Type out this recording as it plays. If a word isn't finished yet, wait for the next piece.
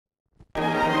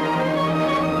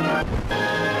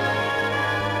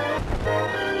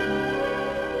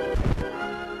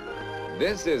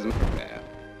This is Mayfair,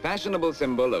 fashionable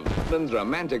symbol of London's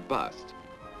romantic past.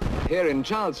 Here in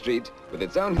Charles Street, with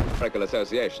its own historical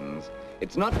associations,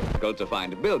 it's not difficult to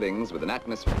find buildings with an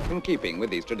atmosphere in keeping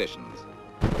with these traditions.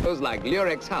 Those like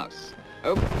Lurex House,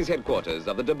 overseas headquarters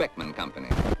of the Dobeckmun Company.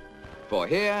 For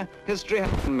here, history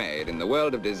has been made in the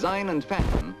world of design and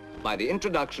fashion by the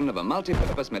introduction of a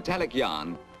multi-purpose metallic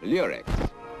yarn, Lurex.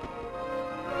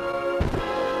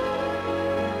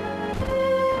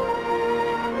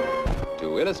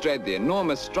 To illustrate the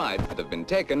enormous strides that have been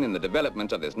taken in the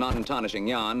development of this non-tarnishing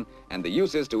yarn and the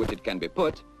uses to which it can be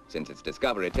put since its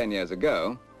discovery 10 years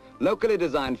ago, locally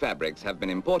designed fabrics have been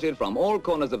imported from all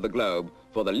corners of the globe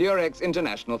for the Lurex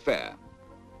International Fair.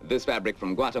 This fabric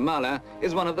from Guatemala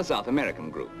is one of the South American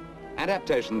group.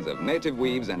 Adaptations of native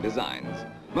weaves and designs,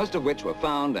 most of which were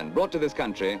found and brought to this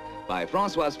country by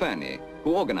Francoise Fernier,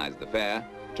 who organized the fair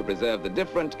to preserve the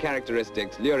different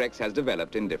characteristics Lurex has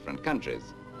developed in different countries.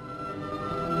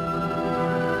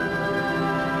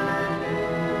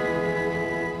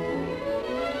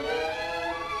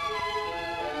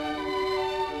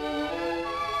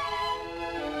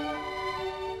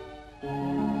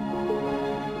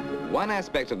 One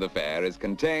aspect of the fair is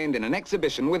contained in an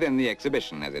exhibition within the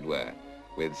exhibition, as it were,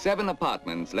 with 7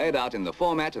 apartments laid out in the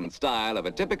format and style of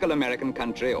a typical American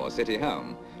country or city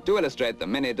home to illustrate the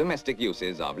many domestic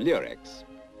uses of Lurex.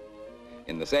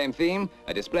 In the same theme,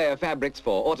 a display of fabrics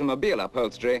for automobile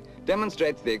upholstery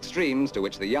demonstrates the extremes to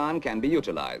which the yarn can be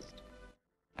utilized.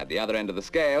 At the other end of the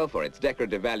scale, for its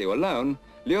decorative value alone,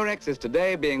 Lurex is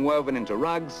today being woven into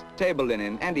rugs, table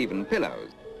linen, and even pillows.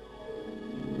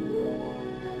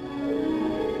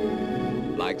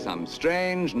 Like some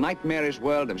strange, nightmarish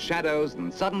world of shadows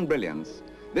and sudden brilliance,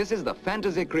 this is the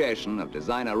fantasy creation of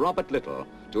designer Robert Little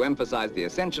to emphasize the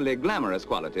essentially glamorous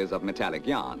qualities of metallic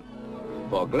yarn.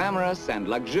 For glamorous and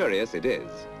luxurious it is,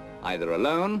 either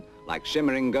alone, like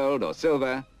shimmering gold or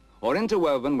silver, or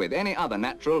interwoven with any other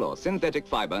natural or synthetic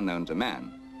fiber known to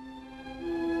man.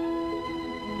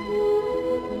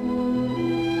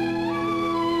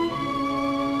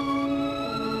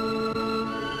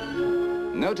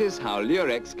 Notice how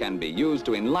Lurex can be used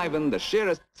to enliven the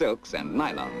sheerest silks and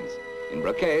nylons, in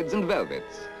brocades and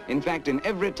velvets, in fact in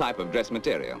every type of dress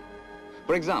material.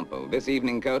 For example, this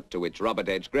evening coat, to which Robert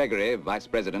Edge-Gregory, Vice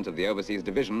President of the Overseas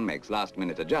Division, makes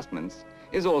last-minute adjustments,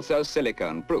 is also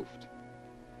silicone-proofed.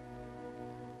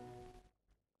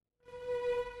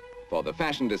 For the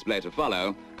fashion display to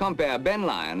follow, compere Ben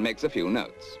Lyon makes a few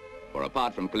notes. For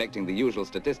apart from collecting the usual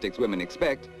statistics women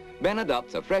expect, Ben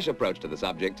adopts a fresh approach to the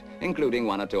subject, including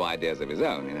 1 or 2 ideas of his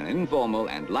own in an informal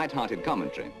and light-hearted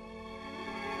commentary.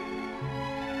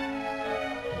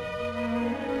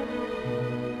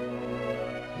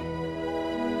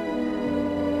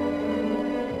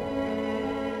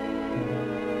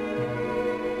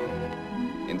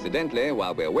 Incidentally,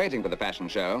 while we're waiting for the fashion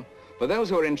show, for those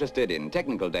who are interested in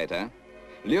technical data,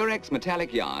 Lurex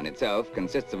metallic yarn itself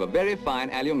consists of a very fine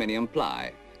aluminium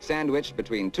ply, sandwiched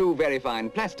between 2 very fine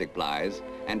plastic plies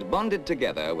and bonded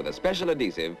together with a special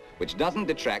adhesive which doesn't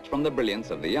detract from the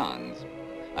brilliance of the yarns.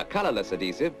 A colorless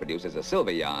adhesive produces a silver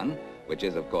yarn, which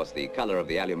is of course the color of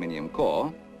the aluminium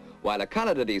core, while a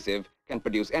colored adhesive can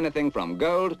produce anything from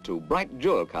gold to bright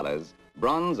jewel colors,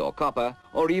 bronze or copper,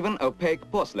 or even opaque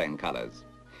porcelain colors.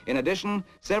 In addition,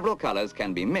 several colors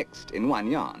can be mixed in one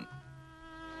yarn.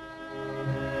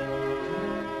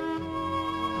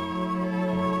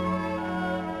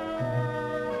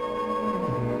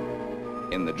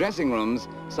 In the dressing rooms,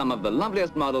 some of the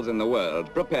loveliest models in the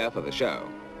world prepare for the show.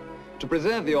 To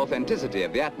preserve the authenticity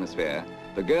of the atmosphere,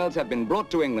 the girls have been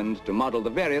brought to England to model the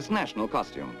various national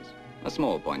costumes. A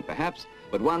small point perhaps,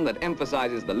 but one that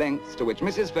emphasizes the lengths to which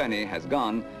Mrs. Fernie has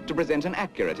gone to present an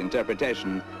accurate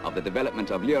interpretation of the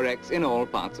development of Lurex in all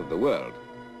parts of the world.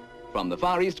 From the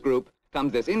Far East group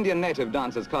comes this Indian native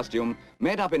dancer's costume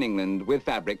made up in England with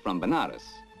fabric from Benares.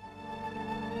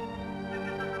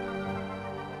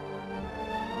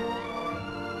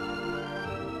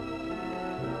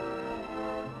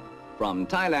 From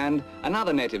Thailand,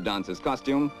 another native dancer's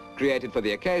costume, created for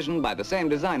the occasion by the same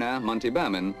designer, Monty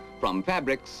Berman, from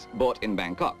fabrics bought in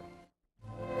Bangkok.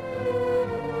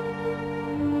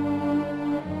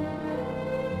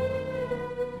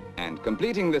 And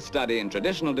completing this study in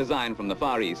traditional design from the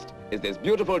Far East is this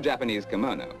beautiful Japanese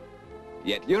kimono.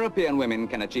 Yet European women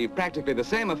can achieve practically the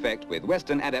same effect with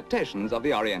Western adaptations of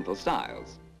the Oriental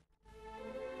styles.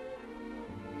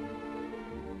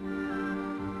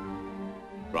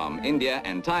 From India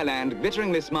and Thailand,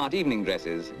 glitteringly smart evening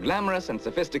dresses, glamorous and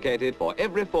sophisticated for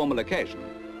every formal occasion.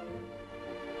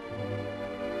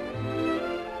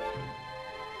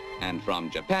 And from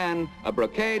Japan, a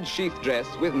brocade sheath dress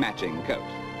with matching coat.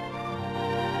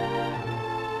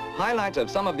 Highlight of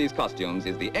some of these costumes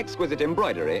is the exquisite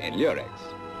embroidery in Lurex.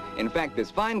 In fact, this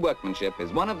fine workmanship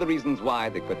is one of the reasons why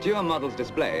the couture models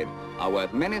displayed are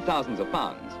worth many thousands of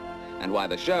pounds, and why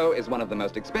the show is one of the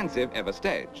most expensive ever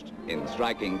staged, in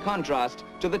striking contrast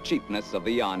to the cheapness of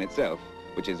the yarn itself,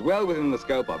 which is well within the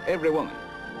scope of every woman.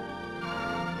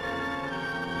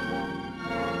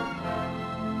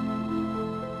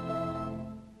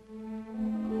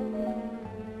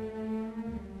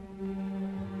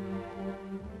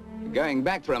 Going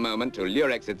back for a moment to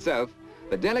Lurex itself,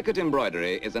 the delicate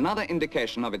embroidery is another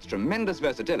indication of its tremendous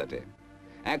versatility.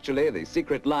 Actually, the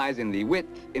secret lies in the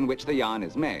width in which the yarn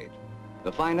is made,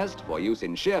 the finest for use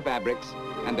in sheer fabrics,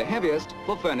 and the heaviest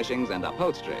for furnishings and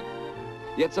upholstery.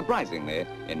 Yet surprisingly,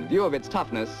 in view of its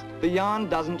toughness, the yarn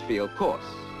doesn't feel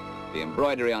coarse. The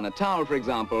embroidery on a towel, for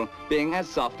example, being as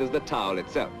soft as the towel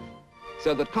itself,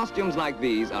 so that costumes like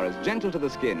these are as gentle to the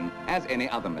skin as any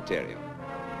other material.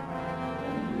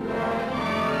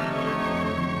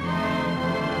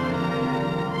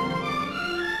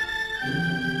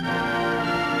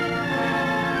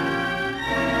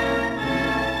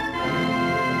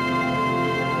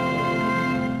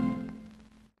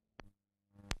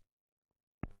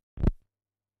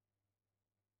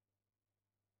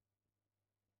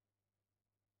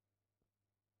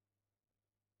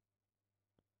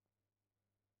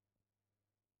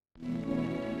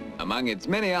 Among its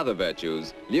many other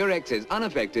virtues, Lurex is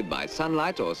unaffected by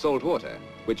sunlight or salt water,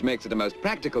 which makes it a most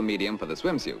practical medium for the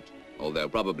swimsuit. Although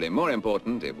probably more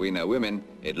important, if we know women,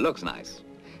 it looks nice,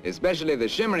 especially the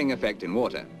shimmering effect in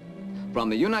water. From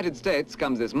the United States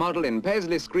comes this model in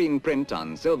paisley screen print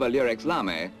on silver Lurex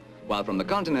lame, while from the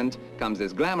continent comes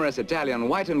this glamorous Italian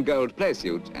white and gold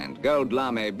playsuit and gold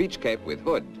lame beach cape with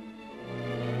hood.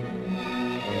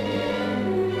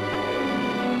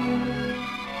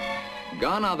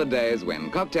 Gone are the days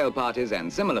when cocktail parties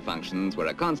and similar functions were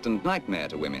a constant nightmare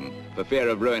to women for fear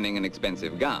of ruining an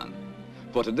expensive gown.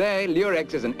 For today,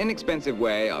 Lurex is an inexpensive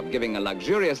way of giving a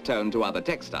luxurious tone to other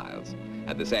textiles,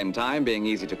 at the same time being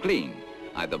easy to clean,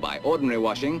 either by ordinary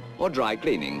washing or dry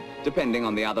cleaning, depending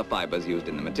on the other fibers used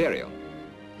in the material.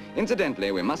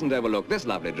 Incidentally, we mustn't overlook this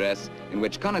lovely dress, in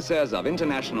which connoisseurs of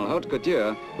international haute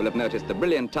couture will have noticed the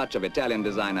brilliant touch of Italian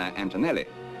designer Antonelli.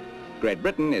 Great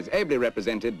Britain is ably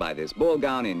represented by this ball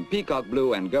gown in peacock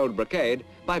blue and gold brocade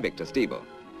by Victor Stiebel.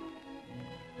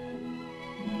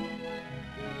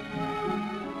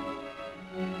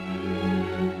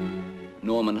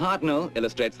 Norman Hartnell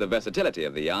illustrates the versatility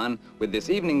of the yarn with this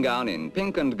evening gown in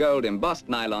pink and gold embossed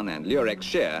nylon and Lurex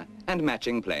sheer and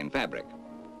matching plain fabric.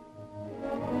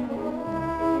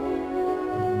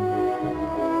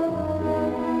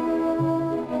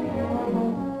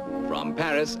 From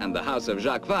Paris and the house of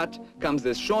Jacques Vatte comes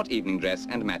this short evening dress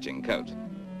and matching coat.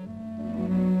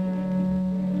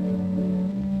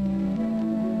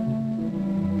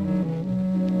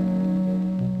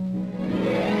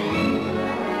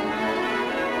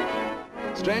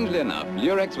 Strangely enough,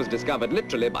 Lurex was discovered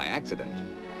literally by accident.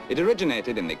 It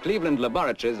originated in the Cleveland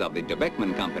laboratories of the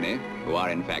Dobeckmun Company, who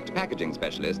are in fact packaging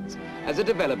specialists, as a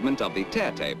development of the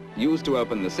tear tape used to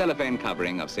open the cellophane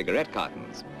covering of cigarette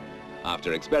cartons.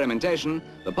 After experimentation,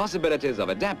 the possibilities of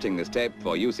adapting this tape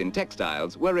for use in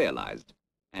textiles were realized.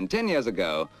 And 10 years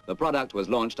ago, the product was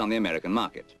launched on the American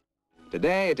market.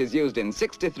 Today, it is used in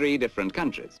 63 different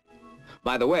countries.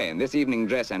 By the way, in this evening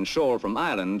dress and shawl from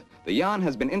Ireland, the yarn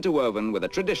has been interwoven with a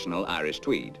traditional Irish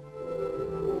tweed.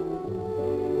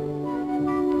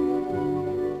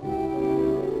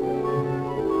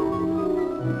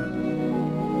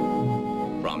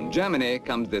 From Germany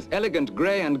comes this elegant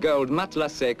grey and gold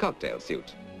matelassé cocktail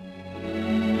suit.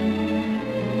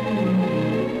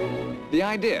 The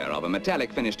idea of a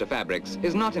metallic finish to fabrics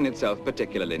is not in itself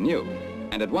particularly new,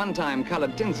 and at one time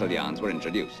coloured tinsel yarns were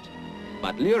introduced.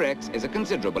 But Lurex is a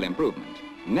considerable improvement,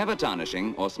 never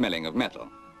tarnishing or smelling of metal.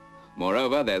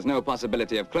 Moreover, there's no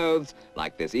possibility of clothes,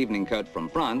 like this evening coat from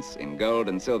France in gold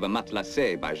and silver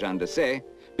matelassé by Jean de Say,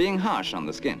 being harsh on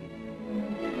the skin.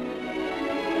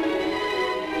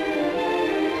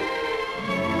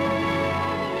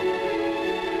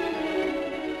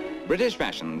 British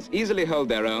fashions easily hold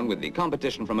their own with the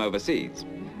competition from overseas,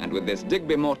 and with this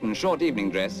Digby Morton short evening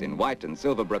dress in white and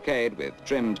silver brocade with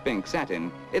trimmed pink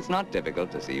satin, it's not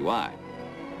difficult to see why.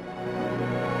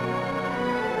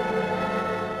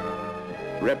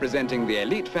 Representing the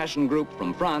elite fashion group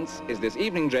from France is this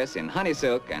evening dress in honey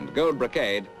silk and gold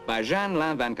brocade by Jeanne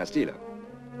Lin Van Castillo.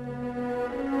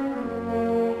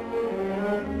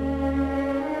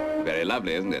 Very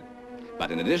lovely, isn't it?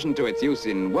 But in addition to its use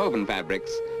in woven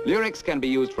fabrics, Lurex can be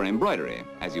used for embroidery,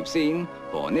 as you've seen,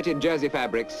 for knitted jersey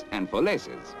fabrics and for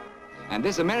laces. And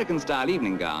this American-style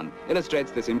evening gown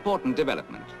illustrates this important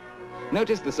development.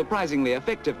 Notice the surprisingly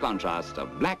effective contrast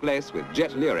of black lace with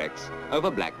jet Lurex over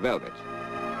black velvet.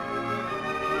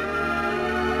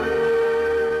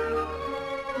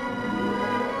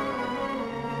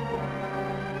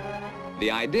 The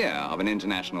idea of an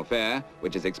international fair,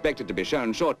 which is expected to be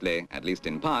shown shortly, at least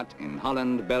in part, in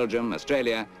Holland, Belgium,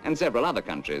 Australia, and several other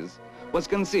countries, was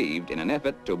conceived in an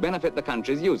effort to benefit the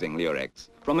countries using Lurex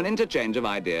from an interchange of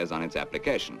ideas on its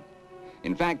application.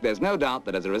 In fact, there's no doubt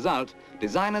that as a result,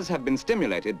 designers have been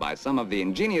stimulated by some of the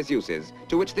ingenious uses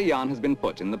to which the yarn has been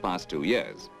put in the past 2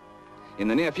 years. In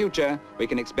the near future, we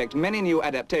can expect many new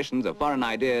adaptations of foreign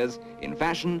ideas in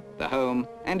fashion, the home,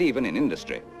 and even in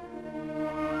industry.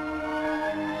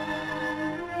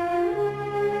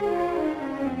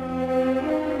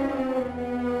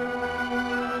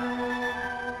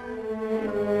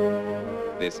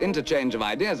 This interchange of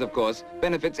ideas, of course,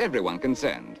 benefits everyone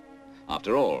concerned.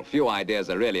 After all, few ideas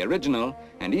are really original,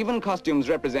 and even costumes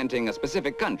representing a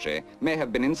specific country may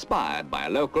have been inspired by a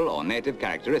local or native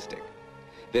characteristic.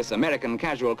 This American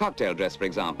casual cocktail dress, for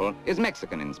example, is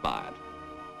Mexican-inspired.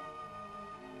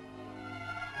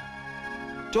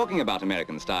 Talking about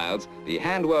American styles, the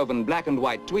hand-woven black and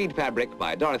white tweed fabric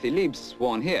by Dorothy Leibs,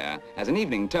 worn here as an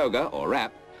evening toga or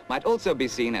wrap, might also be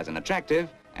seen as an attractive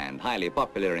and highly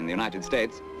popular in the United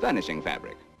States furnishing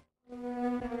fabric.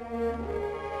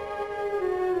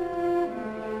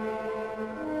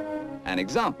 An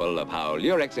example of how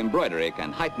Lurex embroidery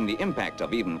can heighten the impact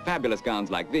of even fabulous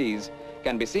gowns like these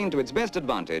can be seen to its best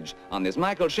advantage on this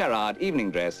Michael Sherrard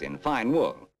evening dress in fine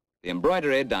wool, the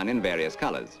embroidery done in various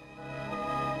colors.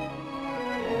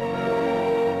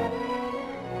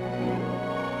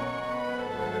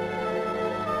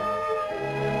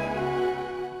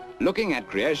 Looking at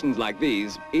creations like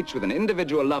these, each with an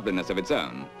individual loveliness of its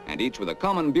own, and each with a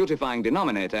common beautifying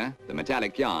denominator, the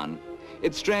metallic yarn,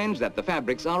 it's strange that the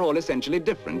fabrics are all essentially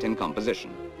different in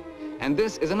composition. And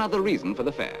this is another reason for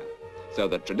the fair, so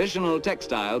that traditional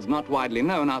textiles not widely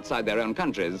known outside their own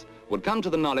countries would come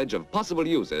to the knowledge of possible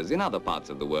users in other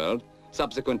parts of the world,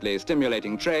 subsequently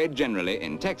stimulating trade generally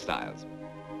in textiles.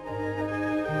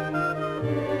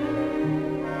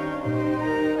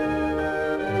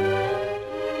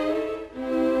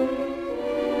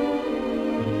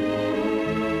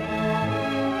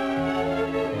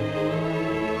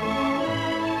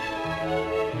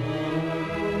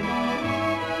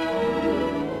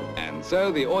 So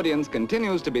the audience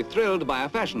continues to be thrilled by a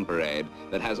fashion parade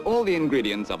that has all the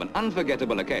ingredients of an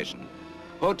unforgettable occasion.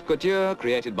 Haute couture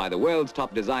created by the world's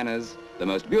top designers, the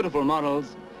most beautiful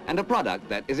models, and a product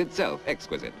that is itself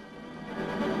exquisite.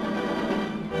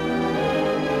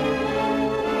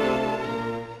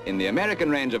 In the American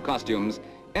range of costumes,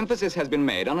 emphasis has been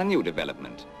made on a new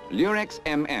development, Lurex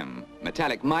MM,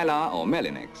 metallic mylar or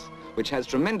melinex, which has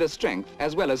tremendous strength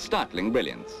as well as startling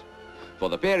brilliance. For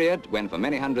the period when for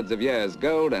many hundreds of years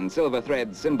gold and silver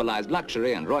threads symbolized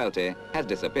luxury and royalty has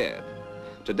disappeared.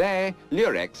 Today,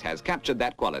 Lurex has captured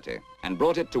that quality and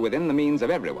brought it to within the means of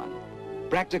everyone.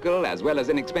 Practical as well as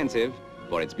inexpensive,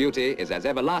 for its beauty is as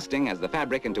everlasting as the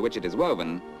fabric into which it is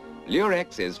woven,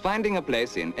 Lurex is finding a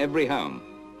place in every home.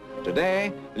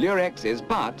 Today, Lurex is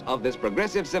part of this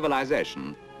progressive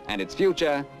civilization, and its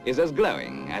future is as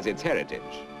glowing as its heritage.